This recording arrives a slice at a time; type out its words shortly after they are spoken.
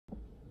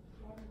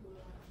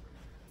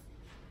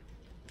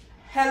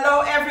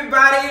Hello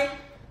everybody,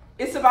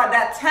 it's about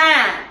that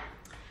time.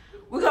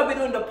 We're gonna be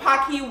doing the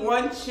Paqui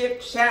one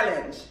chip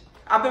challenge.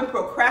 I've been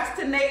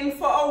procrastinating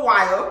for a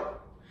while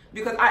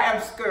because I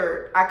am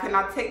scared. I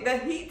cannot take the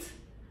heat.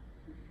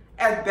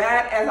 As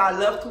bad as I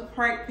love to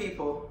prank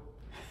people,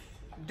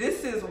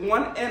 this is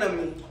one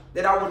enemy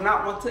that I would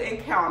not want to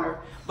encounter.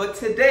 But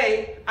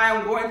today, I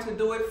am going to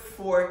do it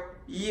for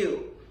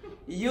you.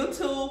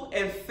 YouTube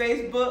and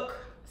Facebook,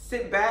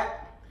 sit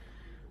back.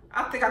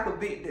 I think I could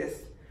beat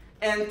this.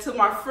 And to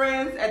my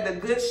friends at The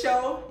Good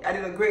Show, I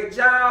did a great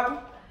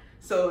job.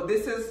 So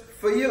this is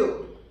for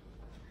you.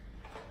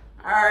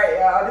 All right,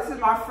 y'all, this is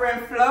my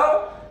friend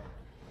Flo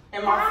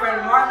and my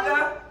friend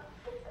Martha.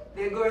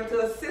 They're going to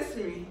assist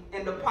me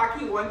in the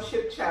Paqui one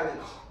chip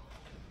challenge.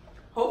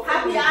 Hopefully,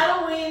 Happy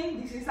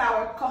Halloween. This is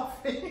our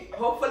coffee.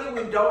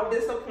 Hopefully we don't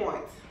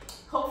disappoint.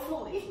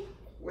 Hopefully.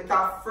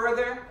 Without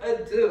further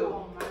ado.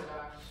 Oh my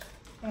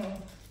gosh.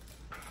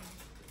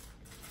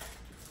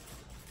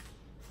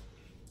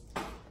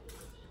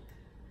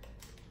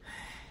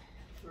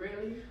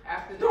 Really?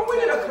 After Don't we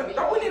need a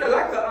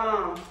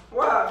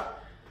well,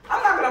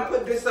 I'm not gonna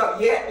put this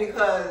up yet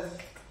because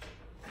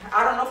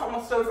I don't know if I'm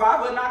gonna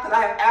survive or not because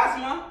I have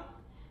asthma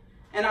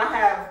and I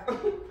have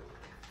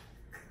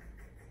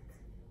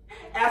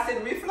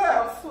acid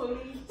reflux.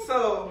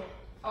 So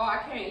oh, I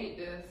can't eat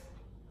this.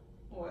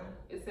 What?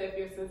 It said if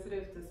you're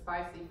sensitive to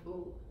spicy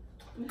food.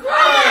 Girl,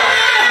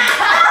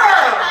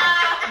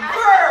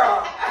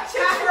 she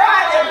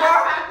tried it, bro.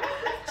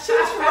 She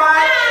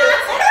tried it.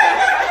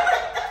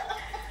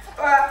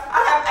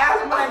 I have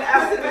asthma and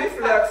acid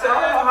reflux, so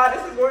I don't know how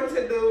this is going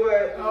to do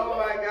it. Oh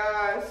my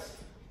gosh.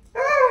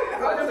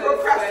 I've been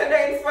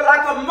procrastinating for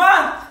like a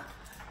month.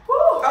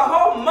 Whew, a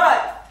whole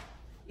month.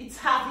 It's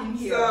hot in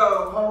here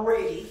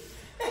already.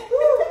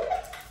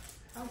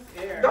 I'm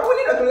scared. Don't we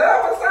need a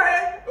glove or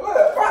something?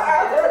 Look, my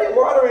eyes already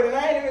watering and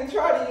I ain't even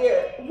tried it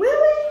yet.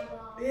 Really?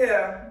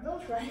 Yeah.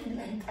 Don't try it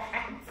like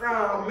that.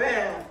 Oh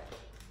man.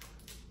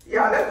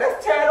 Y'all,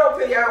 let's tear it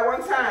open, y'all,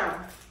 one time.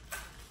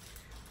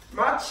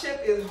 My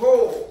chip is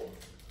whole.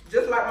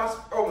 Just like my,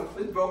 oh,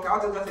 it's broken. I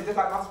was just gonna say, just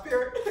like my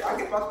spirit. I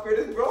guess my spirit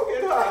is broken,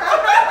 huh?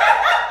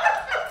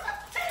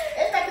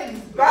 It's like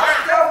it's My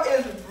black. stuff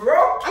is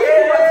broken.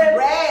 It's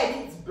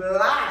red. It's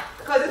black.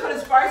 Because this one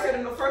is spicier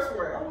than the first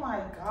one. Oh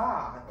my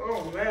god.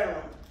 Oh man.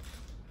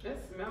 It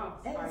smells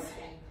It's- spicy.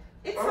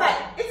 It's like,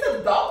 it's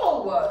a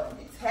double one.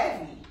 It's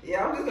heavy.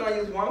 Yeah, I'm just gonna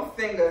use one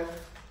finger.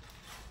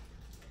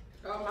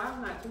 Oh,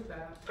 mine's not too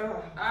bad.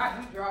 Ugh.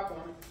 You drop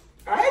one.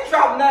 I ain't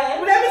dropped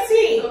nothing. Let me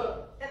see.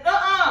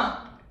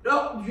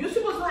 No, you're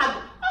supposed to have.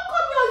 How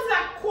come yours is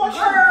like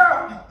caution?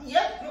 Girl.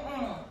 Yep.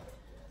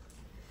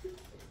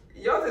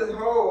 Yours is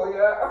whole,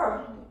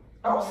 yeah.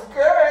 I'm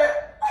scared.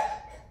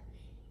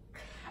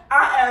 I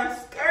am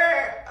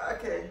scared.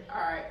 Okay.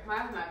 Alright,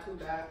 mine's not too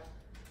bad.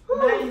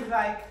 Mine is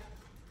like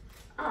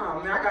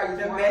Oh man, I gotta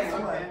use the one best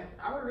hand. one.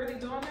 Are we really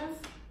doing this?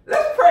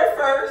 Let's pray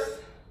first.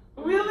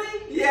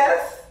 Really?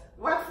 Yes.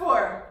 What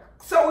for?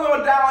 So we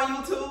won't die on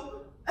YouTube.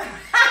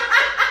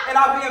 And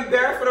I'll be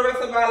embarrassed for the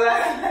rest of my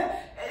life.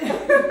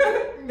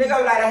 They're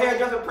gonna be like a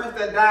hairdresser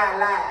princess died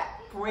live.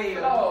 Real.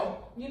 So,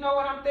 you know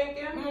what I'm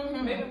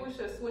thinking? Maybe we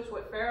should switch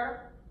with Farrah.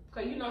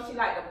 Cause you know she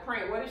like to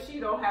prank. What if she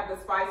don't have the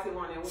spicy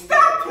one and we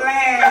Stop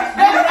playing.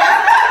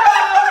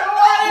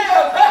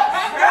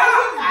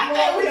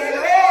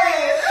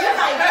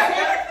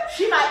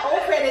 She might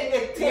open it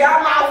and take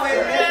Y'all might win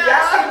this.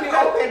 Y'all see me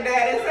open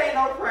that. This ain't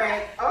no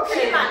prank.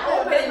 Okay. She might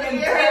open it and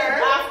take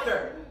it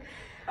after.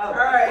 All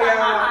right, y'all.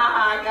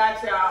 I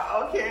got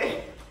y'all.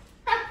 Okay.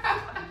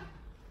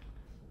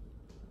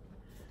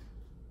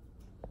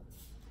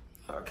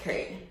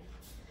 Okay.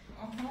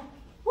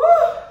 Woo.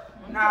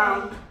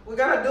 Now we're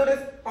gonna do this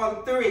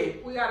on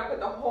 3. We gotta put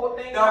the whole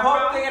thing. The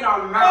whole thing in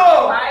our mouth.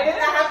 Oh, Right? then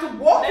I have to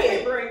walk Let me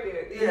it. break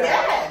it. Yeah.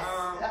 Yes.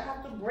 I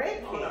have to break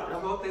it. The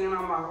whole thing in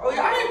our mouth. Oh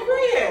yeah, I ain't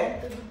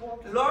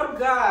praying. Lord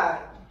God,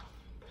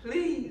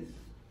 please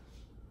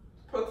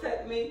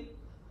protect me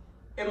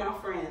and my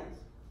friends.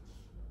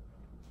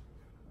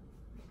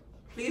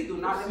 Please do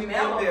not let me be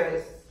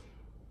embarrassed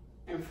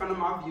in front of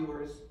my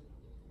viewers.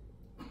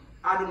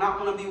 I do not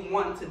want to be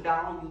one to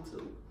die on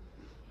YouTube.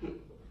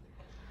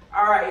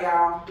 All right,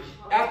 y'all.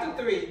 After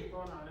 3.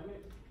 Hold on, let me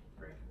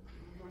break it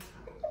one more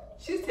time.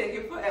 She's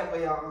taking forever,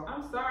 y'all.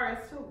 I'm sorry,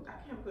 it's too. I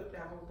can't put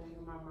that whole thing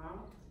in my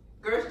mouth.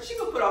 Girl, she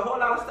could put a whole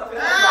lot of stuff in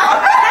her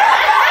mouth.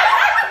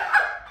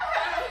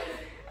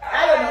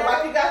 I don't know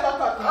what you guys are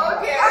talking about.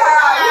 Okay.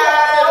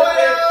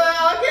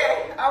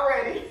 Okay, I'm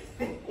ready.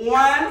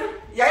 1.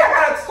 Yeah, y'all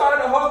gotta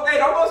start the whole thing.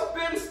 Don't go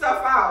spitting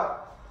stuff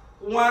out.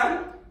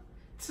 1,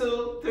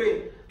 2,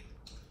 3.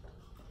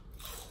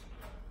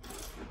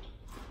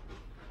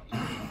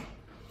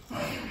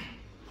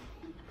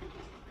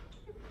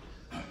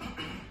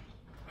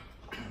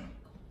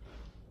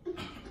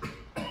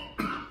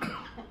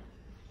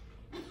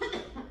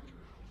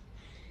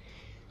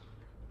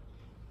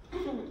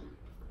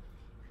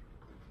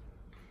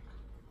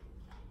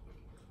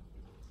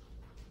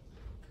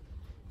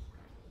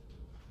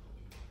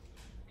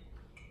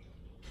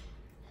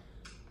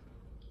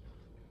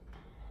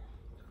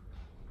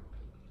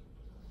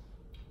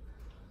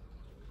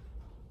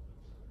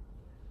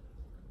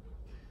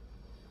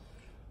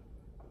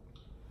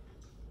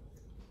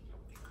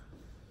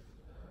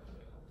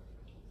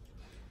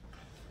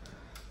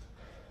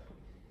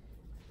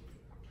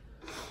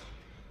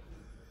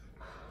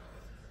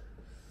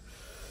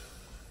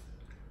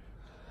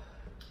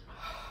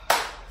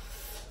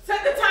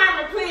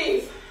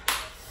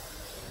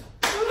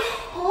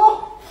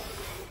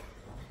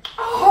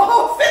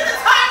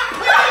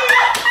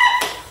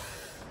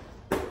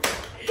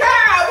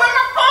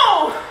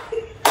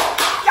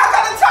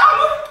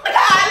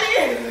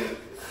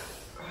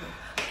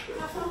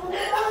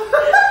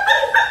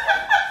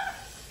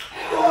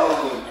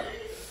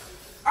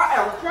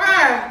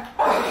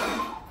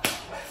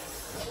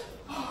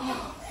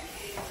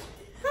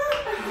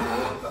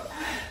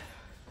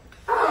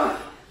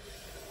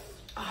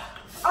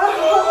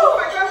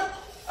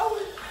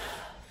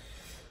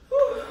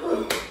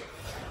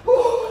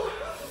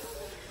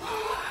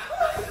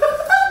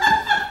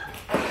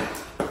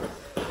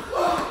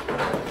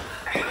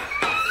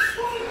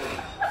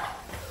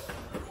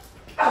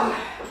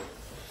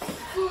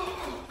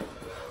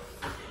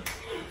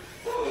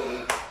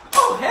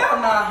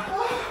 now.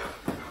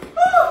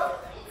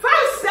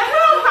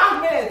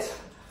 5 minutes.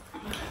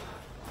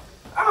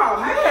 Oh,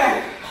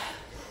 man.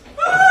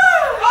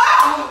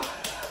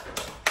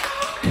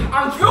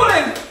 I'm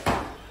drooling.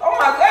 Oh,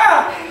 my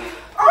God.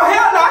 Oh,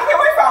 hell no. I can't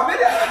wait 5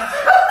 minutes.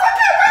 I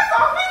can't wait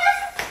 5 minutes.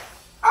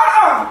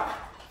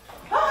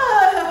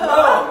 No.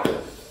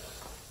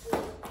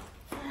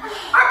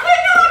 I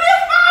can't do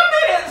this 5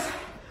 minutes.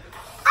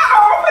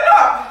 Open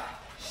up.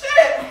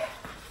 Shit.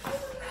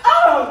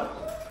 Oh.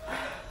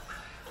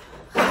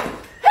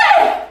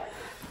 Hey.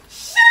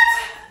 Shit.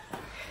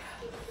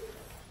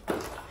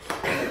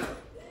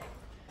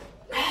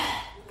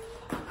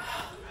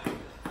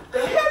 The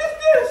hell is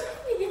this?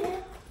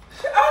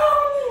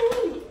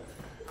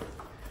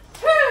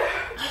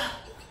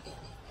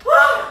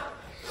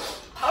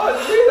 Oh,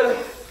 Jesus.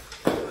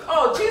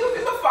 Oh, Jesus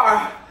is a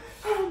fire.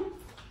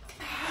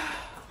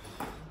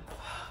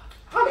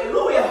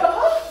 Hallelujah.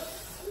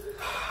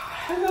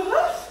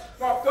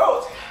 My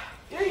throat.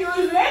 Yeah, you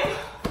ready?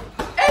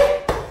 Hey.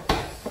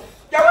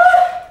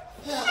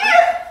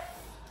 Shit.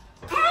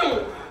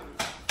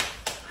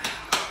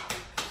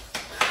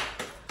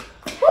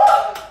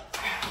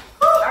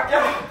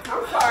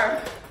 I'm sorry.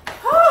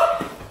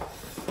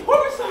 Pour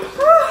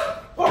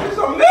me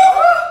some milk.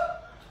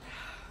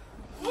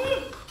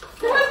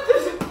 What is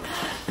this?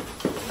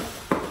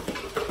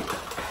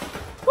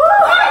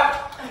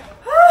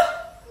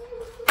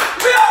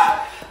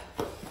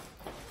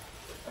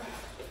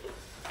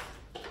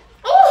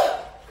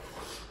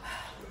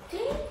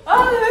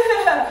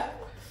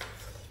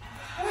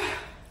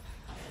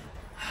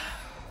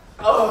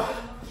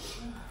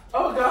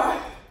 Oh God.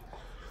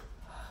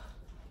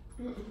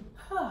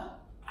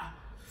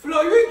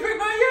 Flo, you ain't drink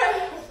none yet?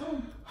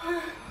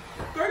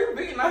 Girl, you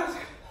big nice.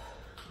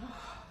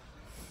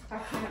 I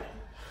can't.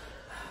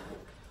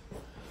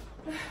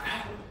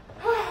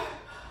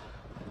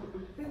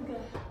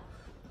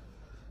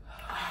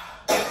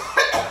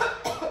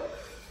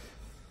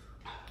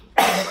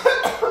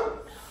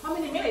 How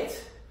many minutes?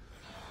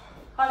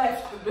 I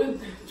left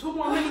 2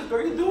 more minutes.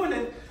 Girl, you doing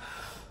it.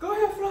 Go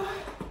ahead, Flo.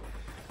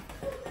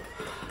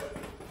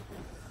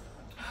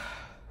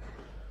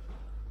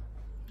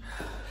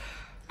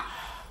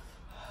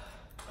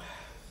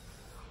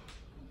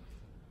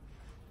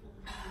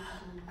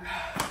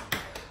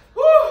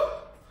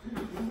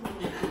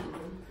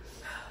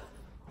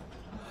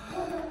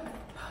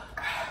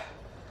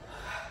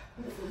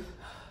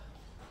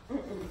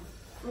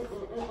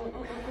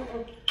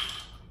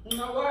 You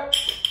know what?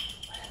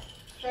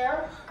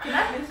 Sarah, can I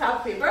get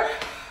some paper?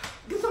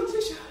 Get some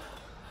tissue.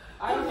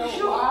 I don't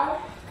know why.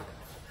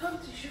 Some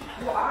tissue.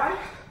 Why?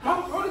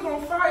 My throat is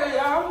on fire,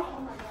 y'all. Oh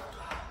my God.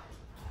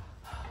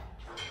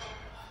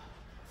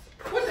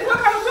 What the hell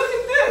kind of milk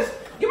is this?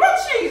 Get my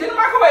cheese in the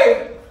microwave.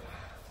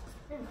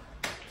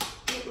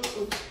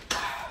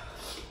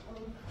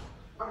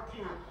 I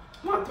can't.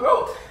 My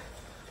throat.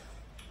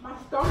 My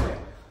stomach.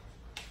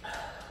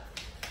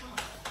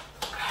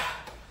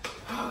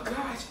 Oh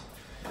gosh.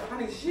 I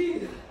need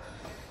cheese.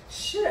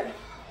 Shit.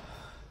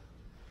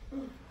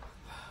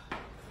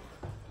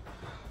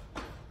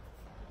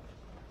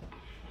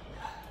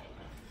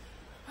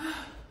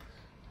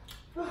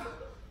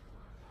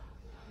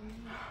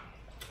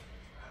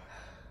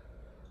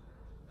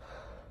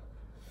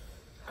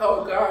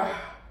 Oh God.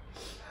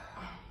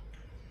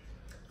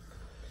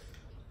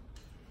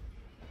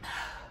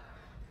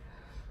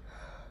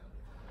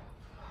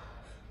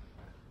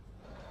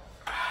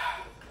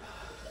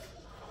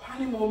 I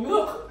need more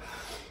milk.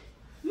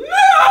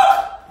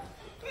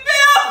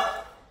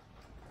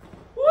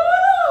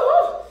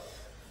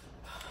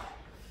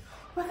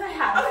 What I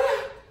have? Okay.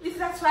 This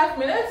is 5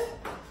 minutes?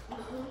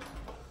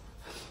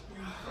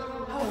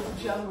 Oh,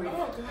 Jerry.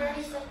 Oh,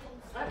 30 seconds.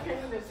 I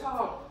can't even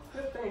talk.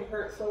 This thing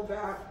hurts so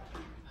bad.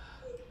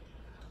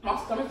 My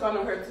stomach's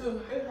gonna hurt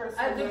too. It hurts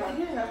so bad. I think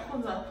you have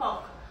on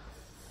talk.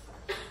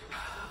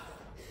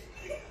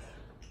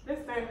 This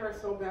thing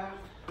hurts so bad.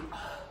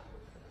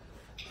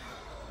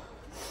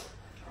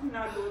 I'm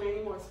not doing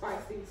any more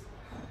spices.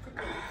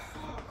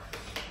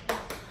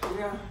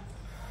 Yeah.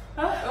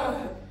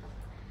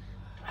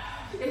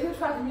 Is it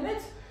 5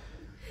 minutes?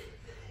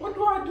 What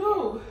do I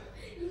do?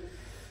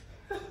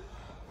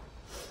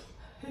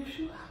 You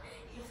sure?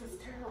 This is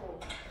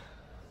terrible.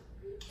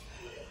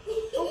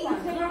 Oh my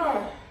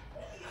God.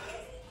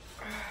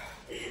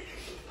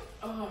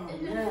 Oh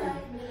man.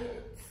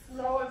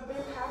 No, it's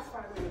been past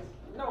 5 minutes.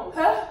 No.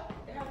 Huh?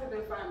 It hasn't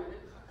been 5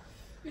 minutes.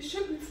 It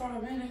should be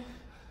 5 minutes.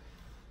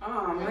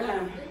 Oh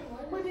man.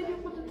 Where did you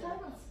put the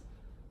timers?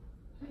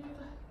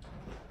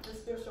 It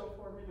still shows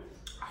 4 minutes.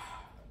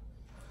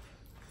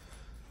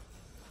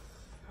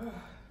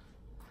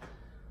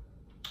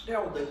 That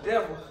was the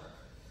devil.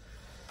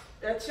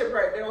 That chip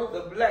right there was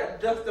the black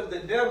dust of the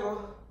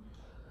devil.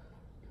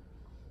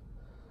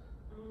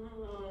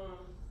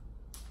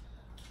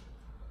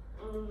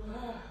 Oh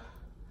gosh.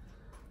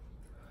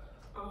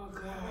 Oh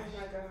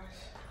my gosh.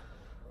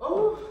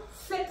 Oh,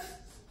 6.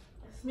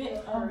 It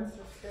hurts.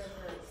 It still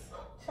hurts.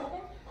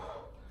 Okay.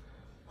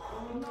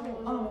 Oh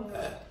no.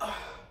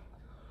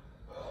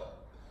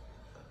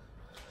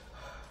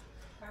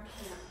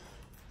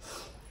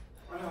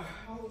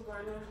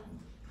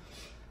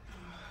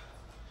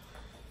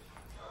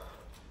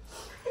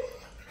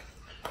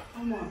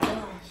 Oh my gosh.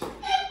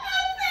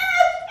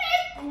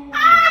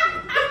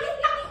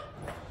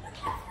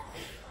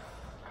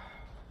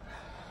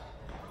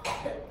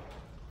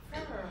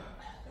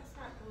 That's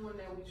not the one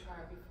that we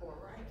tried before,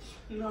 right?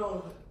 No.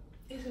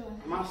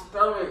 My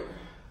stomach.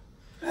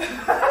 The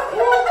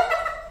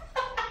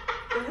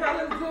hell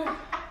is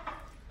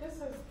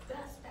this?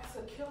 That's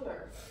a killer.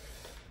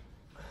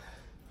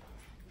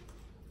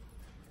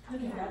 I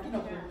cannot do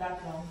that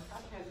long. I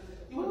can't do it.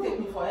 It would take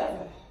me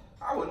forever.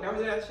 I would never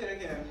do that shit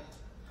again.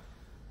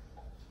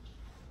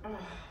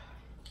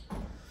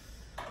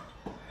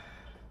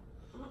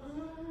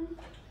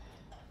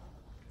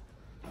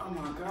 Oh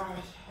my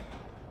gosh.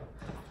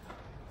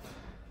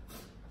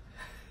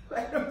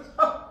 Let him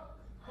go.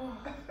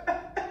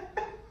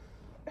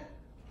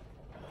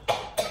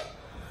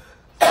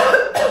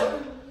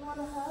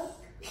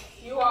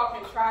 You all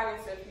can try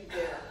this if you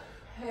dare.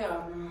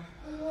 Hell no.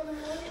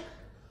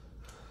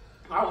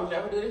 I would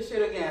never do this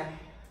shit again.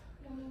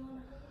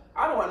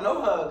 I don't want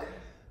no hug.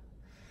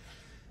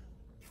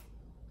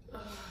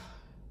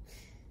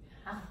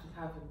 I have to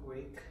have a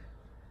break.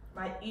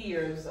 My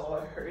ears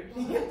are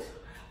hurting.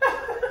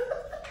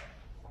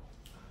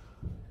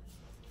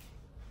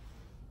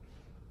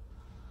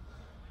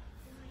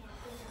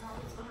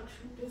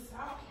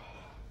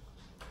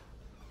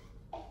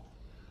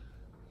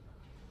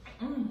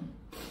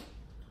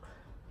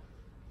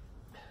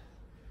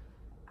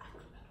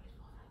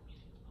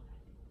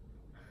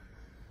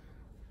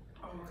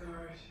 Oh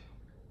gosh.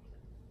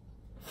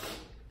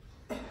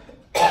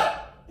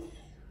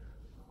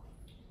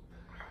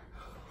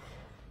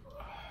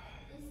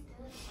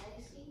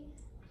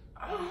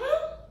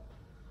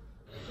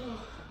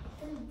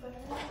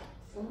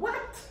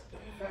 What?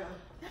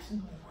 That's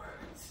no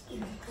words.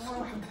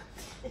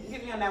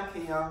 Give me a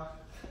napkin, y'all.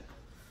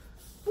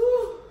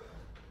 Whew.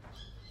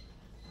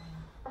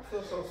 I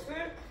feel so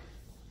sick.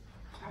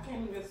 I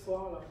can't even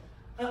swallow.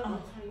 Every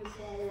time you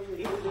swallow it,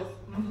 it just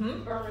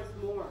burns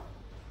more.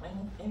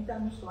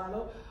 Anytime you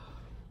swallow,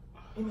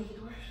 it makes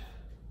it worse.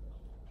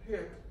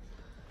 Here.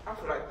 I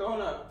feel like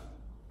throwing up.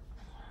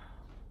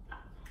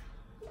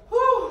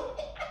 Whew.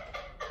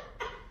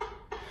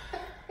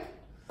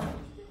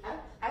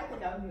 I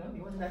think I'm the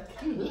only one that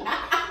can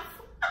laugh.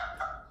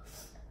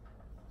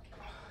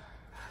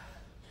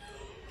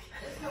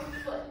 It's so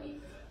funny.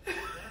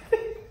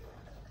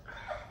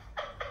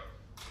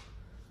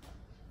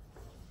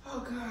 Oh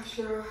gosh,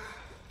 y'all.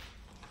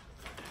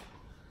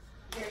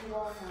 There you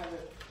all have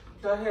it.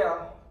 The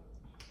hell.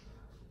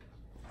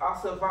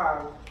 I'll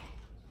survive.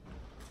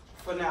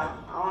 For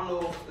now. I don't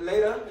know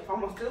later if I'm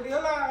gonna still be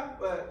alive,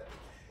 but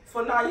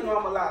for now, you know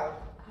I'm alive.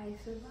 I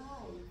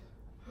survived.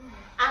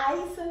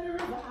 I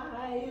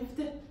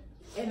survived.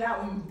 And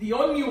I'm the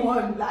only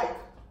one, like,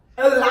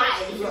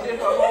 alive. You did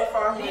her whole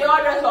 5 The minutes.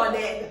 others are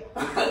dead.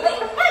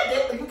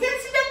 You can't